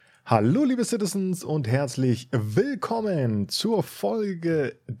Hallo liebe Citizens und herzlich willkommen zur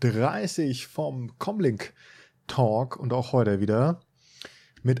Folge 30 vom Comlink Talk und auch heute wieder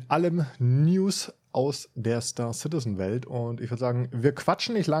mit allem News aus der Star Citizen Welt. Und ich würde sagen, wir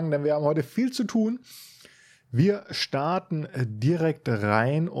quatschen nicht lang, denn wir haben heute viel zu tun. Wir starten direkt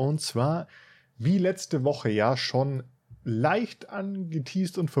rein und zwar wie letzte Woche ja schon leicht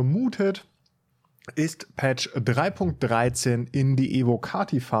angeteast und vermutet, ist Patch 3.13 in die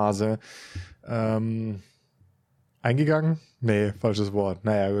Evocati-Phase eingegangen? Nee, falsches Wort.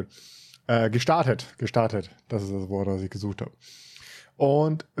 Naja, gut. Gestartet. Das ist das Wort, was ich gesucht habe.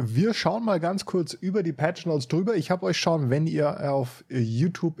 Und wir schauen mal ganz kurz über die Patch Notes drüber. Ich habe euch schon, wenn ihr auf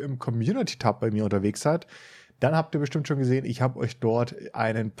YouTube im Community-Tab bei mir unterwegs seid, dann habt ihr bestimmt schon gesehen, ich habe euch dort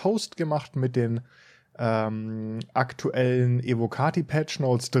einen Post gemacht mit den aktuellen Evocati-Patch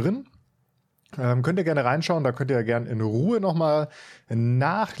Notes drin. Könnt ihr gerne reinschauen, da könnt ihr gerne in Ruhe nochmal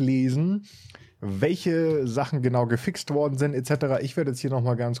nachlesen, welche Sachen genau gefixt worden sind etc. Ich werde jetzt hier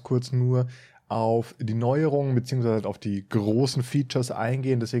nochmal ganz kurz nur auf die Neuerungen bzw. auf die großen Features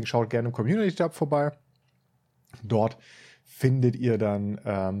eingehen, deswegen schaut gerne im Community-Tab vorbei. Dort findet ihr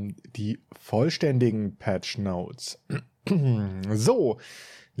dann die vollständigen Patch Notes. So,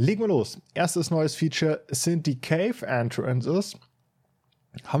 legen wir los. Erstes neues Feature sind die Cave Entrances.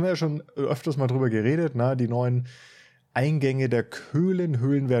 Haben wir ja schon öfters mal drüber geredet, ne? Die neuen Eingänge der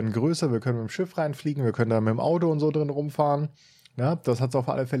Höhlen werden größer, wir können mit dem Schiff reinfliegen, wir können da mit dem Auto und so drin rumfahren. Ja, das hat es auf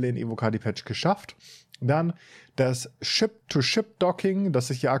alle Fälle in Evocati Patch geschafft. Dann das Ship-to-Ship-Docking, das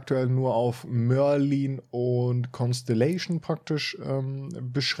sich ja aktuell nur auf Merlin und Constellation praktisch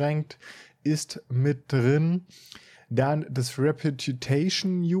beschränkt, ist mit drin. Dann das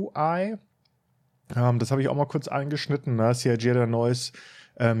Reputation UI. Das habe ich auch mal kurz angeschnitten. Ne? CIG hat ein neues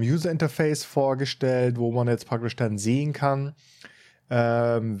User Interface vorgestellt, wo man jetzt praktisch dann sehen kann,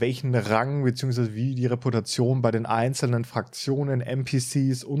 welchen Rang bzw. wie die Reputation bei den einzelnen Fraktionen,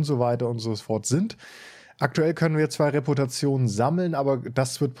 NPCs und so weiter und so fort sind. Aktuell können wir 2 Reputationen sammeln, aber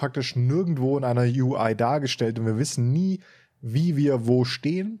das wird praktisch nirgendwo in einer UI dargestellt und wir wissen nie, wie wir wo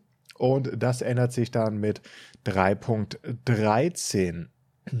stehen. Und das ändert sich dann mit 3.13.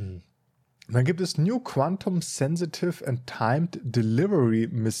 Dann gibt es New Quantum Sensitive and Timed Delivery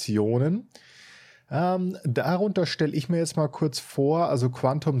Missionen. Darunter stelle ich mir jetzt mal kurz vor, also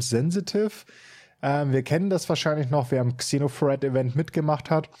Quantum Sensitive. Wir kennen das wahrscheinlich noch, wer am Xenothread Event mitgemacht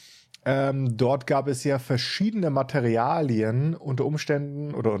hat. Dort gab es ja verschiedene Materialien, unter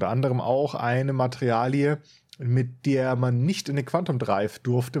Umständen oder unter anderem auch eine Materialie, mit der man nicht in den Quantum Drive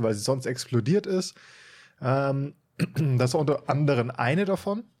durfte, weil sie sonst explodiert ist. Das war unter anderem eine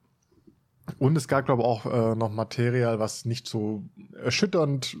davon. Und es gab, glaube ich, auch noch Material, was nicht so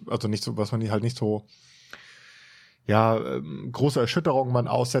erschütternd, also nicht so, was man halt nicht so, große Erschütterungen man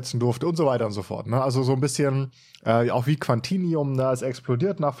aussetzen durfte und so weiter und so fort. Ne? Also so ein bisschen, auch wie Quantinium, da es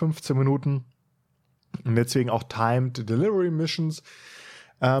explodiert nach 15 Minuten. Und deswegen auch Timed Delivery Missions.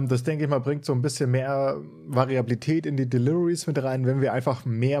 Das, denke ich mal, bringt so ein bisschen mehr Variabilität in die Deliveries mit rein, wenn wir einfach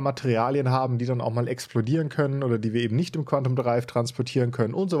mehr Materialien haben, die dann auch mal explodieren können oder die wir eben nicht im Quantum Drive transportieren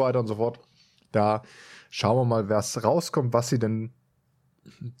können und so weiter und so fort. Da schauen wir mal, was rauskommt, was sie denn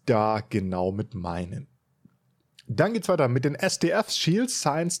da genau mit meinen. Dann geht's weiter mit den SDFs, Shield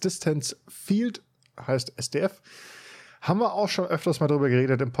Science Distance Field, heißt SDF. Haben wir auch schon öfters mal drüber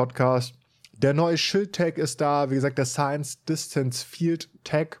geredet im Podcast. Der neue Shield-Tag ist da, wie gesagt, der Science Distance Field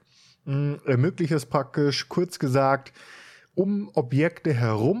Tag ermöglicht es praktisch, kurz gesagt, um Objekte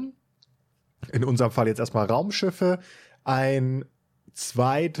herum, in unserem Fall jetzt erstmal Raumschiffe, ein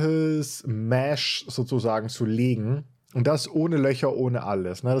zweites Mesh sozusagen zu legen und das ohne Löcher, ohne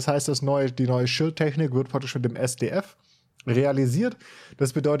alles. Das heißt, die neue Schildtechnik wird praktisch mit dem SDF realisiert.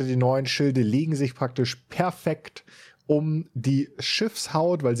 Das bedeutet, die neuen Schilde legen sich praktisch perfekt um die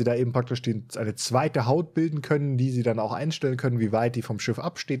Schiffshaut, weil sie da eben praktisch eine zweite Haut bilden können, die sie dann auch einstellen können, wie weit die vom Schiff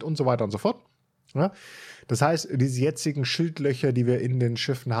absteht und so weiter und so fort. Das heißt, diese jetzigen Schildlöcher, die wir in den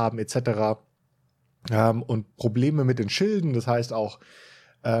Schiffen haben etc., und Probleme mit den Schilden, das heißt auch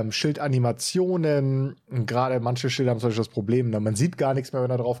Schildanimationen, gerade manche Schilder haben zum Beispiel das Problem, man sieht gar nichts mehr, wenn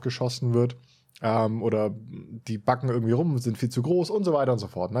da drauf geschossen wird, oder die backen irgendwie rum, sind viel zu groß und so weiter und so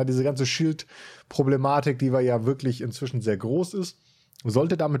fort. Diese ganze Schildproblematik, die ja wirklich inzwischen sehr groß ist,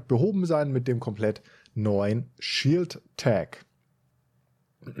 sollte damit behoben sein mit dem komplett neuen Shield Tag.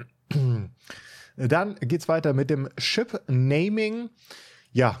 Dann geht's weiter mit dem Ship Naming.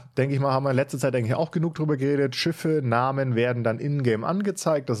 Ja, denke ich mal, haben wir in letzter Zeit eigentlich auch genug drüber geredet. Schiffe, Namen werden dann in-game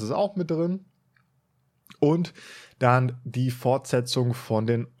angezeigt, das ist auch mit drin. Und dann die Fortsetzung von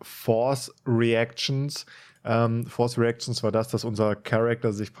den Force Reactions Force Reactions war das, dass unser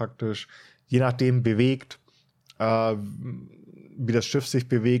Charakter sich praktisch je nachdem bewegt, wie das Schiff sich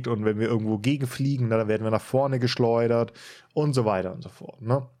bewegt, und wenn wir irgendwo gegenfliegen, dann werden wir nach vorne geschleudert und so weiter und so fort.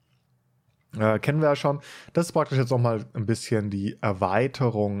 Ne? Kennen wir ja schon. Das ist praktisch jetzt nochmal ein bisschen die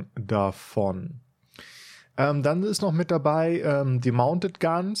Erweiterung davon. Dann ist noch mit dabei die Mounted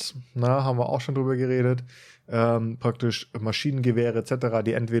Guns, haben wir auch schon drüber geredet. Praktisch Maschinengewehre etc.,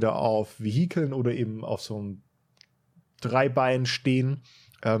 die entweder auf Vehikeln oder eben auf so einem Dreibein stehen,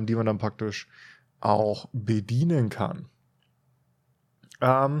 die man dann praktisch auch bedienen kann.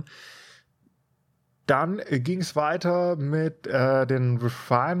 Dann ging es weiter mit den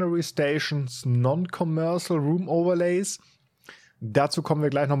Refinery Stations Non-Commercial Room Overlays. Dazu kommen wir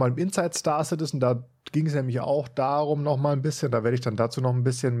gleich nochmal im Inside Star Citizen. Da ging es nämlich auch darum nochmal ein bisschen. Da werde ich dann dazu noch ein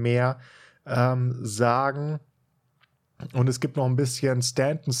bisschen mehr sagen. Und es gibt noch ein bisschen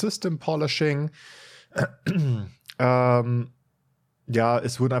Stand-and System Polishing. Ja,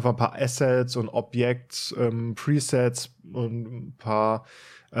 es wurden einfach ein paar Assets und Objects, Presets und ein paar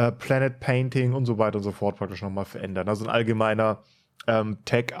Planet Painting und so weiter und so fort praktisch nochmal verändert. Also ein allgemeiner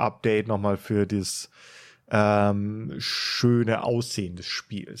Tech-Update nochmal für das schöne Aussehen des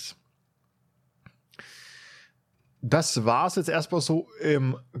Spiels. Das war es jetzt erstmal so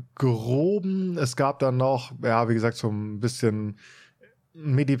im Groben. Es gab dann noch, ja, wie gesagt, so ein bisschen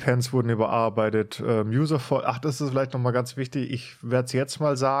Midipens wurden überarbeitet, das ist vielleicht nochmal ganz wichtig, ich werde es jetzt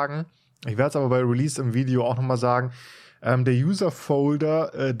mal sagen, ich werde es aber bei Release im Video auch nochmal sagen, der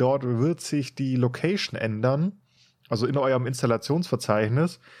User-Folder, dort wird sich die Location ändern, also in eurem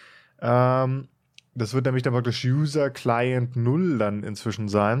Installationsverzeichnis. Das wird nämlich dann praktisch User Client 0 dann inzwischen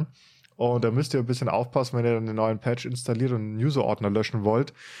sein. Und da müsst ihr ein bisschen aufpassen, wenn ihr dann den neuen Patch installiert und einen User-Ordner löschen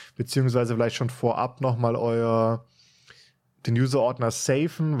wollt, beziehungsweise vielleicht schon vorab nochmal den User-Ordner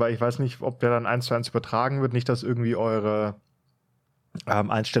safen, weil ich weiß nicht, ob der dann 1:1 übertragen wird, nicht, dass irgendwie eure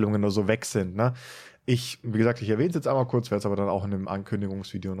Einstellungen nur so weg sind. Ne? Wie gesagt, ich erwähne es jetzt einmal kurz, werde es aber dann auch in einem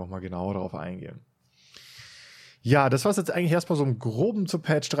Ankündigungsvideo nochmal genauer darauf eingehen. Ja, das war es jetzt eigentlich erstmal so im Groben zu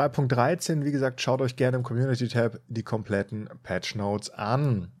Patch 3.13. Wie gesagt, schaut euch gerne im Community-Tab die kompletten Patch-Notes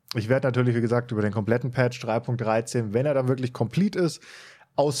an. Ich werde natürlich, wie gesagt, über den kompletten Patch 3.13, wenn er dann wirklich complete ist,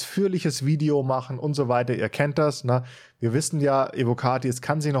 ausführliches Video machen und so weiter. Ihr kennt das, ne? Wir wissen ja, Evocati, es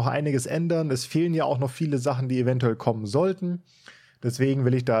kann sich noch einiges ändern. Es fehlen ja auch noch viele Sachen, die eventuell kommen sollten. Deswegen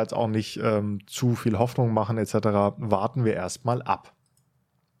will ich da jetzt auch nicht zu viel Hoffnung machen etc. Warten wir erstmal ab.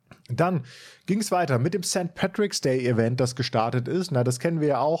 Dann ging es weiter mit dem St. Patrick's Day Event, das gestartet ist. Na, das kennen wir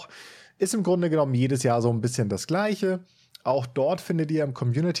ja auch. Ist im Grunde genommen jedes Jahr so ein bisschen das Gleiche. Auch dort findet ihr im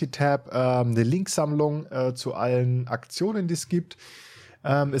Community-Tab eine Linksammlung zu allen Aktionen, die es gibt.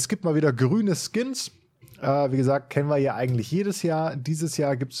 Es gibt mal wieder grüne Skins. Wie gesagt, kennen wir ja eigentlich jedes Jahr. Dieses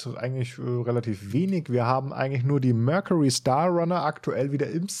Jahr gibt es eigentlich relativ wenig. Wir haben eigentlich nur die Mercury Star Runner aktuell wieder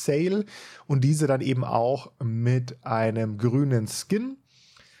im Sale und diese dann eben auch mit einem grünen Skin.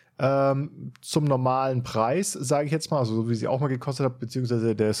 Zum normalen Preis, sage ich jetzt mal, also so wie sie auch mal gekostet hat,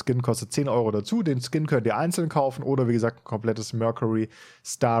 beziehungsweise der Skin kostet 10 Euro dazu. Den Skin könnt ihr einzeln kaufen oder wie gesagt ein komplettes Mercury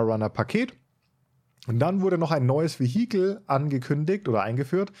Star Runner Paket. Und dann wurde noch ein neues Vehikel angekündigt oder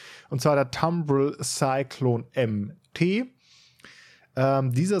eingeführt, und zwar der Tumbril Cyclone MT.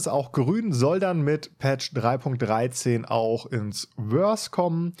 Dieser ist auch grün, soll dann mit Patch 3.13 auch ins Verse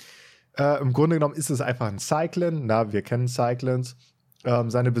kommen. Im Grunde genommen ist es einfach ein Cyclone. Na, wir kennen Cyclones.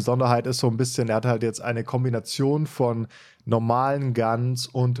 Seine Besonderheit ist so ein bisschen, er hat halt jetzt eine Kombination von normalen Guns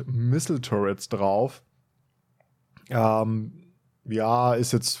und Missile Turrets drauf. Ja,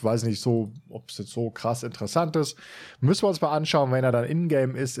 ist jetzt, weiß nicht so, ob es jetzt so krass interessant ist. Müssen wir uns mal anschauen, wenn er dann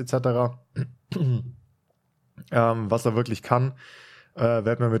in-game ist, etc. Was er wirklich kann,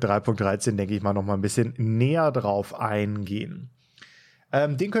 werden wir mit 3.13, denke ich mal, noch mal ein bisschen näher drauf eingehen.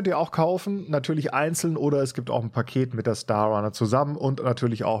 Den könnt ihr auch kaufen, natürlich einzeln oder es gibt auch ein Paket mit der Star Runner zusammen und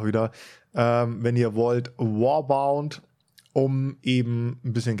natürlich auch wieder, wenn ihr wollt, Warbound, um eben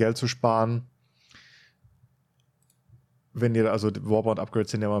ein bisschen Geld zu sparen. Wenn ihr, also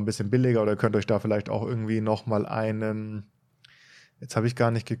Warbound-Upgrades sind ja mal ein bisschen billiger oder könnt euch da vielleicht auch irgendwie nochmal jetzt habe ich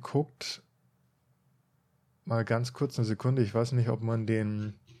gar nicht geguckt, mal ganz kurz eine Sekunde, ich weiß nicht,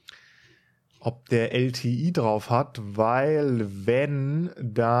 ob der LTI drauf hat, weil wenn,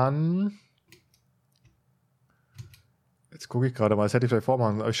 dann jetzt gucke ich gerade mal, das hätte ich vielleicht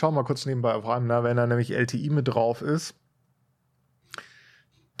vormachen, aber ich schaue mal kurz nebenbei auf an, wenn da nämlich LTI mit drauf ist,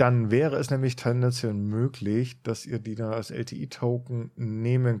 dann wäre es nämlich tendenziell möglich, dass ihr die dann als LTI-Token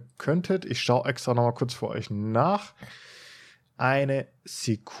nehmen könntet. Ich schaue extra nochmal kurz für euch nach. Eine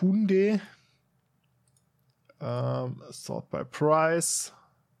Sekunde. Sort by Price.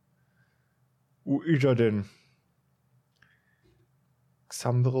 Wo ist er denn?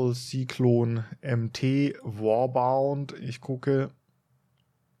 Xambril, Cyclone, MT, Warbound. Ich gucke.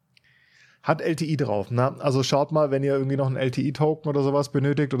 Hat LTI drauf, ne? Also schaut mal, wenn ihr irgendwie noch einen LTI-Token oder sowas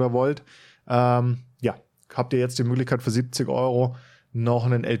benötigt oder wollt. Ja, habt ihr jetzt die Möglichkeit für 70 € noch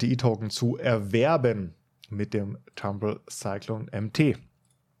einen LTI-Token zu erwerben mit dem Tumbril Cyclone MT.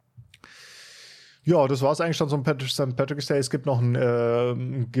 Ja, das war es eigentlich schon zum St. Patrick's Day. Es gibt noch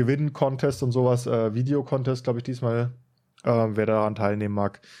einen Gewinn-Contest und sowas, Video-Contest, glaube ich, diesmal. Wer daran teilnehmen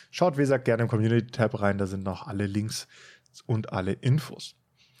mag, schaut, wie gesagt, gerne im Community-Tab rein. Da sind noch alle Links und alle Infos.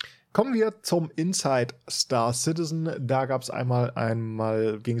 Kommen wir zum Inside Star Citizen. Da gab es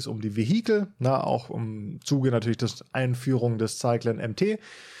einmal ging es um die Vehikel, auch im Zuge natürlich der Einführung des Cyclone MT.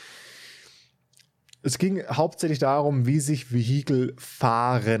 Es ging hauptsächlich darum, wie sich Vehikel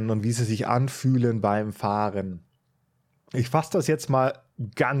fahren und wie sie sich anfühlen beim Fahren. Ich fasse das jetzt mal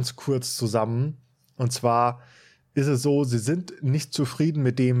ganz kurz zusammen. Und zwar ist es so, sie sind nicht zufrieden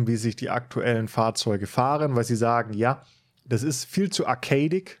mit dem, wie sich die aktuellen Fahrzeuge fahren, weil sie sagen, ja, das ist viel zu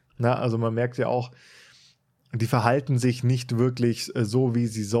arcadic. Also man merkt ja auch, die verhalten sich nicht wirklich so, wie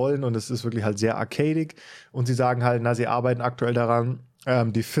sie sollen, und es ist wirklich halt sehr arcadic. Und sie sagen halt, sie arbeiten aktuell daran,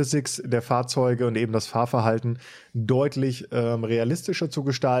 die Physics der Fahrzeuge und eben das Fahrverhalten deutlich realistischer zu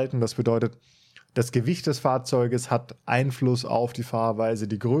gestalten. Das bedeutet, das Gewicht des Fahrzeuges hat Einfluss auf die Fahrweise,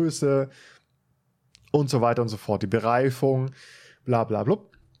 die Größe und so weiter und so fort, die Bereifung, bla bla bla.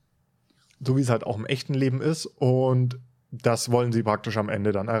 So wie es halt auch im echten Leben ist, und das wollen sie praktisch am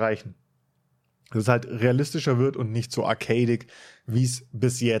Ende dann erreichen. Dass es halt realistischer wird und nicht so arcadic, wie es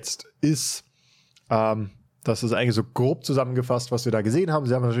bis jetzt ist. Das ist eigentlich so grob zusammengefasst, was wir da gesehen haben.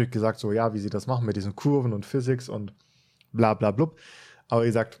 Sie haben natürlich gesagt, so ja, wie sie das machen mit diesen Kurven und Physics und bla bla blub. Aber wie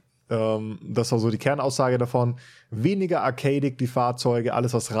gesagt, das war so die Kernaussage davon. Weniger arcadic die Fahrzeuge,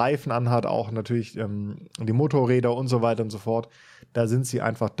 alles was Reifen anhat, auch natürlich die Motorräder und so weiter und so fort. Da sind sie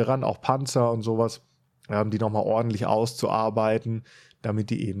einfach dran, auch Panzer und sowas, die nochmal ordentlich auszuarbeiten, damit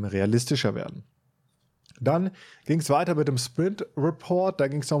die eben realistischer werden. Dann ging es weiter mit dem Sprint Report. Da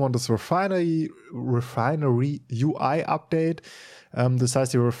ging es nochmal um das Refinery UI Update. Das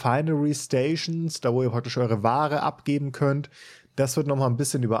heißt, die Refinery Stations, da wo ihr praktisch eure Ware abgeben könnt, das wird nochmal ein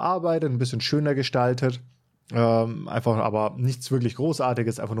bisschen überarbeitet, ein bisschen schöner gestaltet. Einfach aber nichts wirklich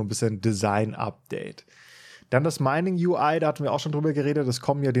Großartiges, einfach nur ein bisschen Design-Update. Dann das Mining UI, da hatten wir auch schon drüber geredet, es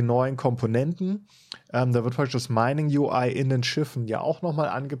kommen ja die neuen Komponenten. Da wird praktisch das Mining UI in den Schiffen ja auch nochmal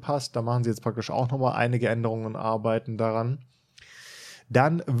angepasst. Da machen sie jetzt praktisch auch nochmal einige Änderungen und arbeiten daran.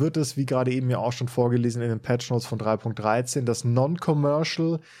 Dann wird es, wie gerade eben ja auch schon vorgelesen in den Patch Notes von 3.13, das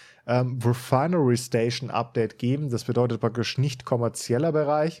Non-Commercial Refinery Station Update geben. Das bedeutet praktisch nicht kommerzieller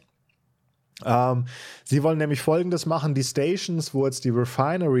Bereich. Sie wollen nämlich Folgendes machen: Die Stations, wo jetzt die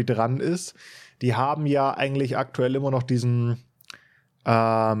Refinery dran ist, die haben ja eigentlich aktuell immer noch diesen,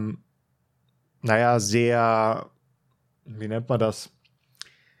 sehr, wie nennt man das?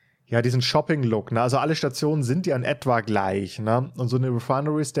 Ja, diesen Shopping-Look. Also alle Stationen sind ja in etwa gleich. Und so eine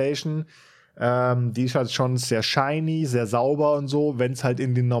Refinery Station, die ist halt schon sehr shiny, sehr sauber und so, wenn es halt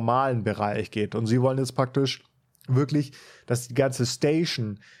in den normalen Bereich geht. Und sie wollen jetzt praktisch wirklich, dass die ganze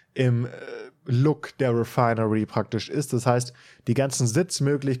Station im Look der Refinery praktisch ist. Das heißt, die ganzen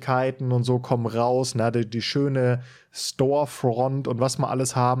Sitzmöglichkeiten und so kommen raus, die schöne Storefront und was wir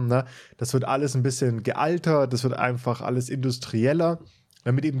alles haben, das wird alles ein bisschen gealtert, das wird einfach alles industrieller,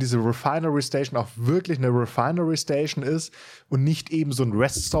 damit eben diese Refinery Station auch wirklich eine Refinery Station ist und nicht eben so ein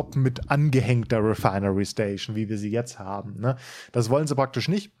Reststop mit angehängter Refinery Station, wie wir sie jetzt haben. Das wollen sie praktisch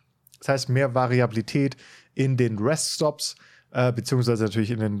nicht. Das heißt, mehr Variabilität in den Reststops, beziehungsweise natürlich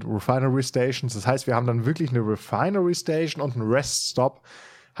in den Refinery Stations. Das heißt, wir haben dann wirklich eine Refinery Station und einen Reststop.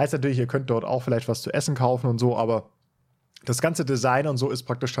 Heißt natürlich, ihr könnt dort auch vielleicht was zu essen kaufen und so, aber das ganze Design und so ist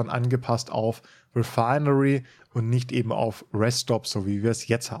praktisch dann angepasst auf Refinery und nicht eben auf Reststop, so wie wir es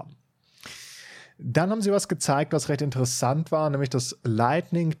jetzt haben. Dann haben sie was gezeigt, was recht interessant war, nämlich das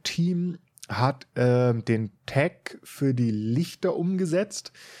Lightning-Team hat den Tag für die Lichter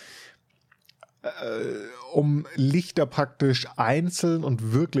umgesetzt, um Lichter praktisch einzeln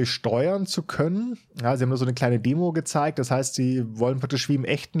und wirklich steuern zu können. Ja, sie haben da so eine kleine Demo gezeigt, das heißt, sie wollen praktisch wie im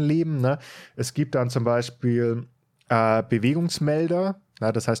echten Leben. Es gibt dann zum Beispiel Bewegungsmelder,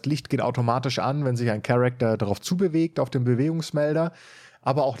 das heißt, Licht geht automatisch an, wenn sich ein Charakter darauf zubewegt, auf den Bewegungsmelder,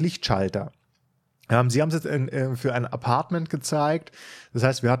 aber auch Lichtschalter. Sie haben es jetzt für ein Apartment gezeigt. Das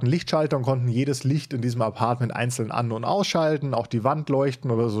heißt, wir hatten Lichtschalter und konnten jedes Licht in diesem Apartment einzeln an- und ausschalten. Auch die Wandleuchten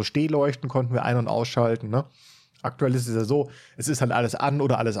oder so Stehleuchten konnten wir ein- und ausschalten. Aktuell ist es ja so, es ist halt alles an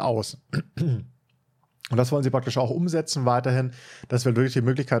oder alles aus. Und das wollen sie praktisch auch umsetzen weiterhin, dass wir wirklich die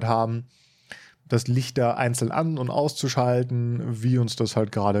Möglichkeit haben, das Licht da einzeln an- und auszuschalten, wie uns das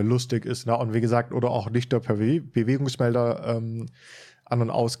halt gerade lustig ist. Ne? Und wie gesagt, oder auch Lichter per Bewegungsmelder an- und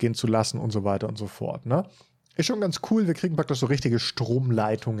ausgehen zu lassen und so weiter und so fort. Ne? Ist schon ganz cool. Wir kriegen praktisch so richtige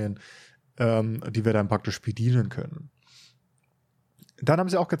Stromleitungen, die wir dann praktisch bedienen können. Dann haben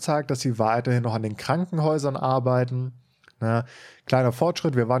sie auch gezeigt, dass sie weiterhin noch an den Krankenhäusern arbeiten. Ne? Kleiner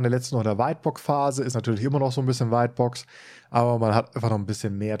Fortschritt, wir waren in der letzten noch in der Whitebox-Phase, ist natürlich immer noch so ein bisschen Whitebox, aber man hat einfach noch ein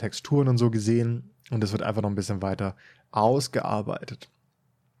bisschen mehr Texturen und so gesehen und es wird einfach noch ein bisschen weiter ausgearbeitet.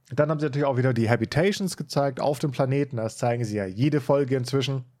 Dann haben sie natürlich auch wieder die Habitations gezeigt auf dem Planeten, das zeigen sie ja jede Folge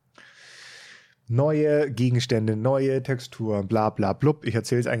inzwischen. Neue Gegenstände, neue Texturen, bla bla blub. Ich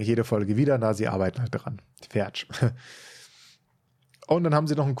erzähle es eigentlich jede Folge wieder, na, sie arbeiten halt dran. Fertig. Und dann haben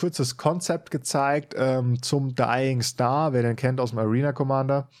sie noch ein kurzes Konzept gezeigt zum Dying Star, wer den kennt aus dem Arena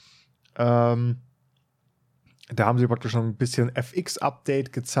Commander. Da haben sie praktisch schon ein bisschen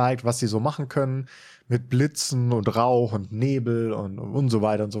FX-Update gezeigt, was sie so machen können mit Blitzen und Rauch und Nebel und so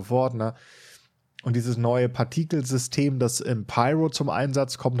weiter und so fort. Ne? Und dieses neue Partikelsystem, das im Pyro zum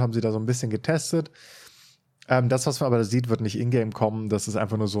Einsatz kommt, haben sie da so ein bisschen getestet. Das, was man aber sieht, wird nicht in-game kommen. Das ist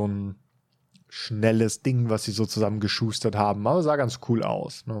einfach nur so ein schnelles Ding, was sie so zusammengeschustert haben. Aber sah ganz cool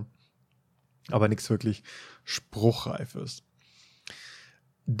aus. Ne? Aber nichts wirklich Spruchreifes.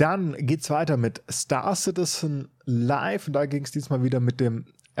 Dann geht's weiter mit Star Citizen Live. Und da ging es diesmal wieder mit dem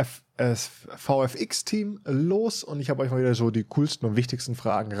VFX-Team los. Und ich habe euch mal wieder so die coolsten und wichtigsten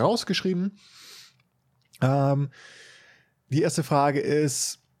Fragen rausgeschrieben. Die erste Frage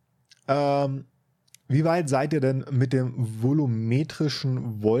ist, wie weit seid ihr denn mit den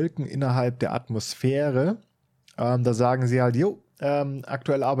volumetrischen Wolken innerhalb der Atmosphäre? Da sagen sie halt,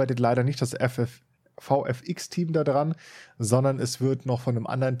 aktuell arbeitet leider nicht das VFX-Team daran, sondern es wird noch von einem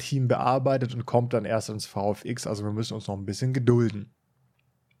anderen Team bearbeitet und kommt dann erst ins VFX. Also wir müssen uns noch ein bisschen gedulden.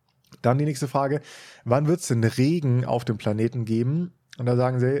 Dann die nächste Frage, wann wird es den Regen auf dem Planeten geben? Und da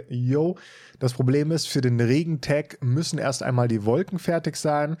sagen sie, das Problem ist, für den Regentag müssen erst einmal die Wolken fertig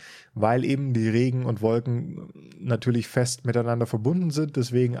sein, weil eben die Regen und Wolken natürlich fest miteinander verbunden sind.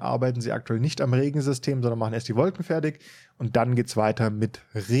 Deswegen arbeiten sie aktuell nicht am Regensystem, sondern machen erst die Wolken fertig und dann geht es weiter mit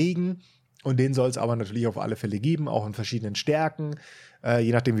Regen. Und den soll es aber natürlich auf alle Fälle geben, auch in verschiedenen Stärken,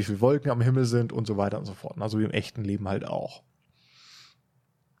 je nachdem wie viele Wolken am Himmel sind und so weiter und so fort. Also wie im echten Leben halt auch.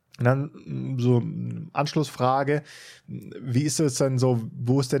 Und dann so Anschlussfrage, wie ist es denn so,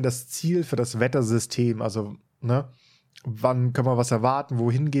 wo ist denn das Ziel für das Wettersystem? Also, ne, wann können wir was erwarten,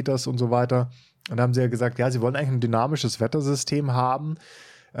 wohin geht das und so weiter? Und da haben sie ja gesagt, ja, sie wollen eigentlich ein dynamisches Wettersystem haben,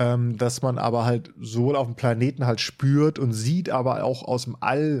 dass man aber halt so auf dem Planeten halt spürt und sieht, aber auch aus dem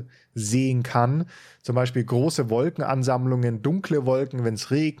All sehen kann. Zum Beispiel große Wolkenansammlungen, dunkle Wolken, wenn es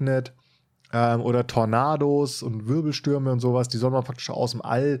regnet. Oder Tornados und Wirbelstürme und sowas, die soll man praktisch aus dem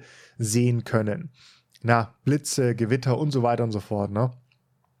All sehen können. Na, Blitze, Gewitter und so weiter und so fort, ne?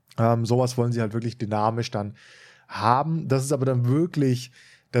 Sowas wollen sie halt wirklich dynamisch dann haben. Das ist aber dann wirklich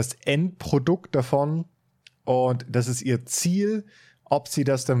das Endprodukt davon und das ist ihr Ziel. Ob sie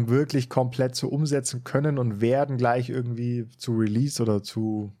das dann wirklich komplett so umsetzen können und werden gleich irgendwie zu Release oder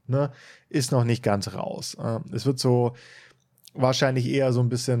zu, ne, ist noch nicht ganz raus. Es wird so wahrscheinlich eher so ein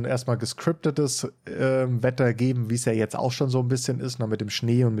bisschen erstmal gescriptetes Wetter geben, wie es ja jetzt auch schon so ein bisschen ist, ne, mit dem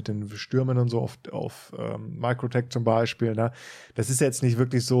Schnee und mit den Stürmen und so auf Microtech zum Beispiel. Ne. Das ist jetzt nicht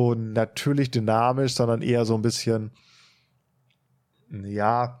wirklich so natürlich dynamisch, sondern eher so ein bisschen,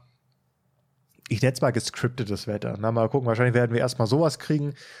 ja, ich nenne es mal gescriptetes Wetter. Na, mal gucken, wahrscheinlich werden wir erstmal sowas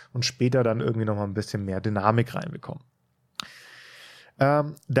kriegen und später dann irgendwie nochmal ein bisschen mehr Dynamik reinbekommen.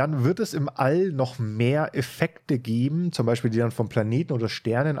 Dann wird es im All noch mehr Effekte geben, zum Beispiel die dann vom Planeten oder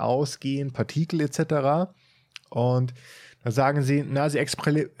Sternen ausgehen, Partikel etc. Und da sagen sie, sie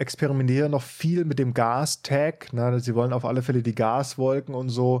experimentieren noch viel mit dem Gas-Tag. Sie wollen auf alle Fälle die Gaswolken und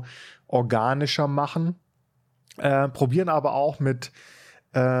so organischer machen. Probieren aber auch mit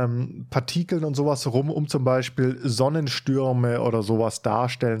Partikeln und sowas rum, um zum Beispiel Sonnenstürme oder sowas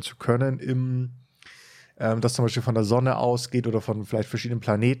darstellen zu können das zum Beispiel von der Sonne ausgeht oder von vielleicht verschiedenen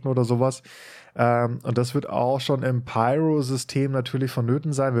Planeten oder sowas. Und das wird auch schon im Pyro-System natürlich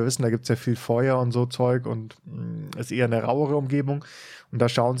vonnöten sein. Wir wissen, da gibt es ja viel Feuer und so Zeug und ist eher eine rauere Umgebung. Und da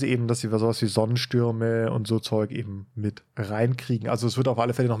schauen sie eben, dass sie sowas wie Sonnenstürme und so Zeug eben mit reinkriegen. Also es wird auf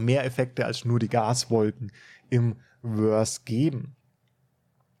alle Fälle noch mehr Effekte als nur die Gaswolken im Verse geben.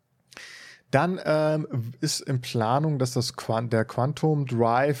 Dann ist in Planung, dass der Quantum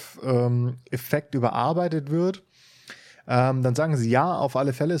Drive Effekt überarbeitet wird. Dann sagen sie ja, auf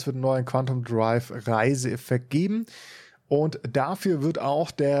alle Fälle, es wird einen neuen Quantum Drive Reiseeffekt geben. Und dafür wird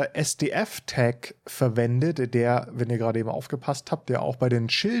auch der SDF-Tag verwendet, der, wenn ihr gerade eben aufgepasst habt, der auch bei den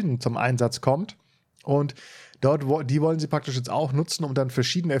Schilden zum Einsatz kommt. Und die wollen sie praktisch jetzt auch nutzen, um dann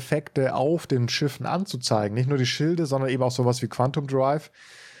verschiedene Effekte auf den Schiffen anzuzeigen. Nicht nur die Schilde, sondern eben auch sowas wie Quantum Drive.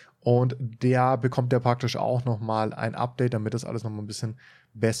 Und der bekommt der praktisch auch nochmal ein Update, damit das alles nochmal ein bisschen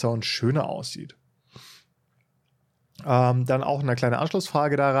besser und schöner aussieht. Dann auch eine kleine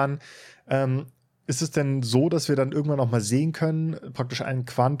Anschlussfrage daran. Ist es denn so, dass wir dann irgendwann noch mal sehen können, praktisch einen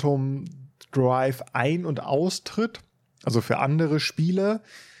Quantum Drive ein- und austritt, also für andere Spiele,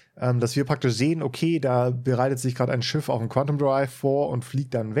 dass wir praktisch sehen, okay, da bereitet sich gerade ein Schiff auf einen Quantum Drive vor und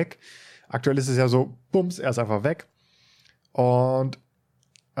fliegt dann weg. Aktuell ist es ja so, bums, er ist einfach weg. Und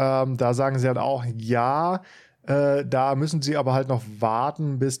da sagen sie halt auch, ja, da müssen sie aber halt noch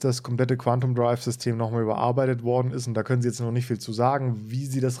warten, bis das komplette Quantum Drive-System nochmal überarbeitet worden ist. Und da können sie jetzt noch nicht viel zu sagen, wie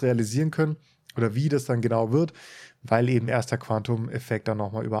sie das realisieren können oder wie das dann genau wird, weil eben erst der Quantum-Effekt dann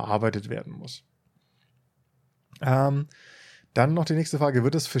nochmal überarbeitet werden muss. Dann noch die nächste Frage,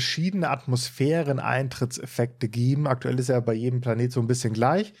 wird es verschiedene Atmosphären-Eintrittseffekte geben? Aktuell ist ja bei jedem Planet so ein bisschen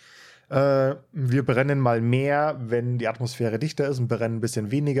gleich. Wir brennen mal mehr, wenn die Atmosphäre dichter ist und brennen ein bisschen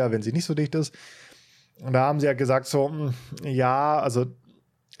weniger, wenn sie nicht so dicht ist. Und da haben sie ja gesagt so, ja, also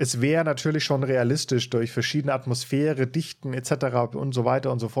es wäre natürlich schon realistisch, durch verschiedene Atmosphäre, Dichten etc. und so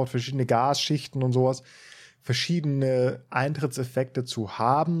weiter und so fort, verschiedene Gasschichten und sowas, verschiedene Eintrittseffekte zu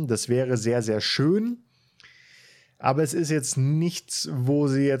haben. Das wäre sehr, sehr schön. Aber es ist jetzt nichts, wo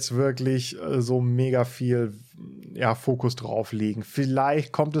sie jetzt wirklich so mega viel Fokus drauf legen.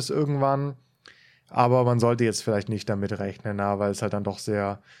 Vielleicht kommt es irgendwann, aber man sollte jetzt vielleicht nicht damit rechnen, weil es halt dann doch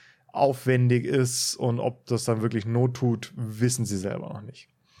sehr aufwendig ist und ob das dann wirklich Not tut, wissen sie selber noch nicht.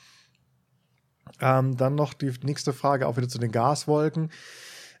 Dann noch die nächste Frage, auch wieder zu den Gaswolken.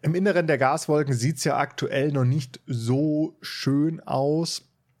 Im Inneren der Gaswolken sieht es ja aktuell noch nicht so schön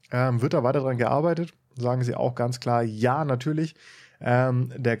aus. Wird da weiter dran gearbeitet? Sagen sie auch ganz klar, ja, natürlich.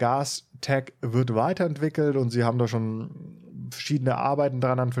 Der Gas-Tag wird weiterentwickelt und sie haben da schon verschiedene Arbeiten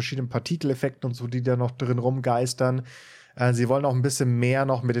dran an verschiedenen Partikeleffekten und so, die da noch drin rumgeistern. Sie wollen auch ein bisschen mehr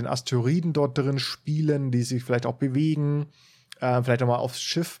noch mit den Asteroiden dort drin spielen, die sich vielleicht auch bewegen, vielleicht auch mal aufs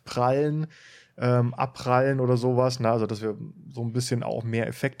Schiff prallen, abprallen oder sowas. Ne? Also, dass wir so ein bisschen auch mehr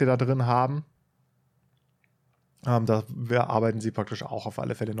Effekte da drin haben. Da arbeiten sie praktisch auch auf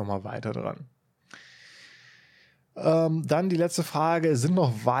alle Fälle nochmal weiter dran. Dann die letzte Frage, sind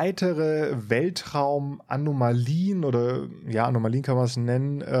noch weitere Weltraumanomalien oder Anomalien kann man es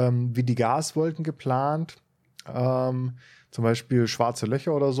nennen, wie die Gaswolken geplant? Zum Beispiel schwarze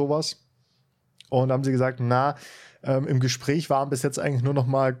Löcher oder sowas. Und da haben sie gesagt, im Gespräch waren bis jetzt eigentlich nur noch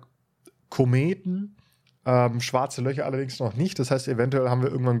mal Kometen, schwarze Löcher allerdings noch nicht. Das heißt, eventuell haben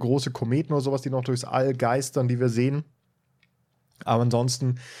wir irgendwann große Kometen oder sowas, die noch durchs All geistern, die wir sehen. Aber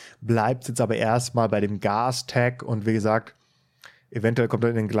ansonsten bleibt es jetzt aber erstmal bei dem Gas-Tag und wie gesagt, eventuell kommt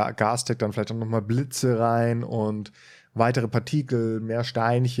dann in den Gas-Tag dann vielleicht auch nochmal Blitze rein und weitere Partikel, mehr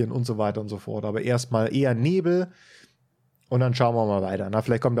Steinchen und so weiter und so fort. Aber erstmal eher Nebel und dann schauen wir mal weiter.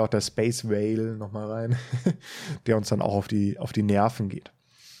 Vielleicht kommt auch der Space Whale nochmal rein, der uns dann auch auf die Nerven geht.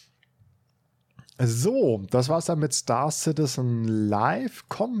 So, das war's dann mit Star Citizen Live.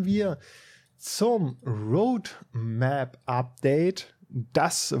 Kommen wir zum Roadmap-Update.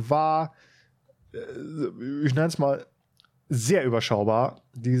 Das war, ich nenne es mal, sehr überschaubar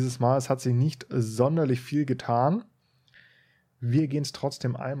dieses Mal. Es hat sich nicht sonderlich viel getan. Wir gehen es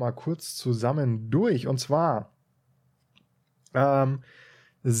trotzdem einmal kurz zusammen durch. Und zwar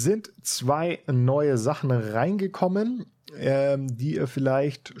sind 2 neue Sachen reingekommen, die ihr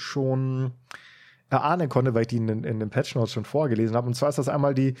vielleicht schon erahnen konnte, weil ich die in den Patch Notes schon vorgelesen habe. Und zwar ist das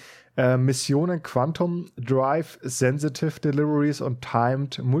einmal die Missionen Quantum Drive Sensitive Deliveries und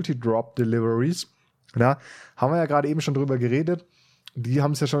Timed Multidrop Deliveries. Da haben wir ja gerade eben schon drüber geredet. Die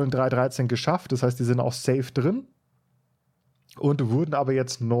haben es ja schon in 3.13 geschafft. Das heißt, die sind auch safe drin und wurden aber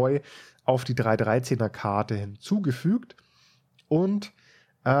jetzt neu auf die 3.13er Karte hinzugefügt. Und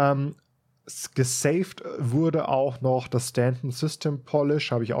gesaved wurde auch noch das Stanton System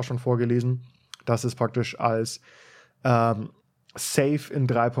Polish, habe ich auch schon vorgelesen. Das ist praktisch als Save in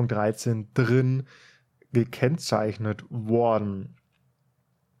 3.13 drin gekennzeichnet worden.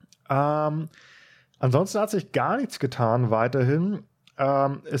 Ansonsten hat sich gar nichts getan weiterhin.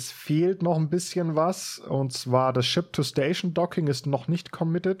 Es fehlt noch ein bisschen was, und zwar das Ship-to-Station-Docking ist noch nicht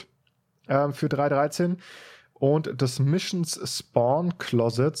committed für 3.13 und das Missions Spawn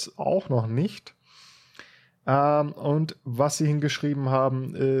Closets auch noch nicht. Und was sie hingeschrieben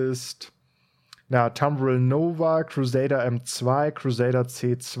haben ist Tumbril Nova, Crusader M2, Crusader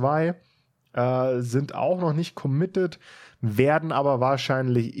C2 sind auch noch nicht committed, werden aber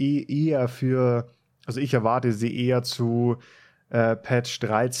wahrscheinlich eher also ich erwarte sie eher zu Patch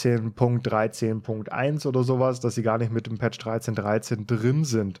 13.13.1 oder sowas, dass sie gar nicht mit dem Patch 13.13 drin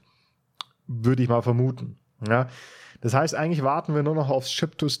sind. Würde ich mal vermuten. Ja? Das heißt, eigentlich warten wir nur noch aufs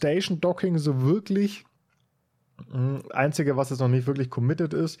Ship-to-Station-Docking, so wirklich. Einzige, was jetzt noch nicht wirklich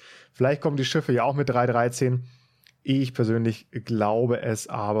committed ist, vielleicht kommen die Schiffe ja auch mit 3.13. Ich persönlich glaube es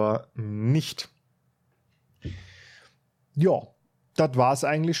aber nicht. Ja, das war es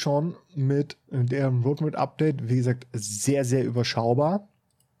eigentlich schon mit dem Roadmap-Update. Wie gesagt, sehr, sehr überschaubar.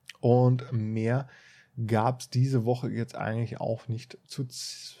 Und mehr gab es diese Woche jetzt eigentlich auch nicht zu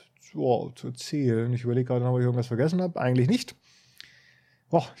zählen. Ich überlege gerade noch, ob ich irgendwas vergessen habe. Eigentlich nicht.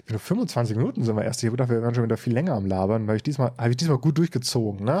 Ich bin nur 25 Minuten sind wir erst. Ich habe gedacht, wir wären schon wieder viel länger am Labern, weil habe ich diesmal gut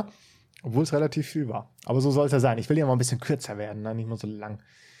durchgezogen, ne? Obwohl es relativ viel war. Aber so soll es ja sein. Ich will ja mal ein bisschen kürzer werden, ne? Nicht mehr so lang.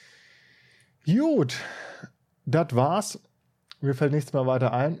 Gut, das war's. Mir fällt nichts mehr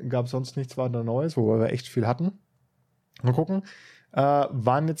weiter ein. Gab sonst nichts weiter Neues, wobei wir echt viel hatten. Mal gucken.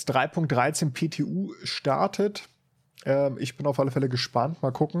 Wann jetzt 3.13 PTU startet. Ich bin auf alle Fälle gespannt.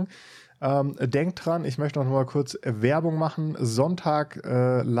 Mal gucken. Denkt dran, ich möchte noch mal kurz Werbung machen. Sonntag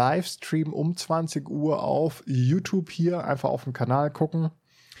Livestream um 20 Uhr auf YouTube hier. Einfach auf dem Kanal gucken.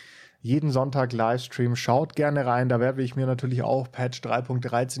 Jeden Sonntag Livestream. Schaut gerne rein. Da werde ich mir natürlich auch Patch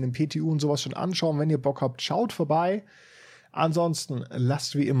 3.13 im PTU und sowas schon anschauen. Wenn ihr Bock habt, schaut vorbei. Ansonsten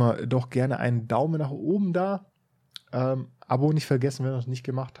lasst wie immer doch gerne einen Daumen nach oben da. Abo nicht vergessen, wenn ihr das nicht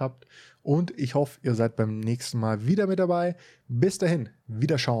gemacht habt. Und ich hoffe, ihr seid beim nächsten Mal wieder mit dabei. Bis dahin,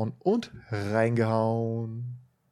 wiederschauen und reingehauen.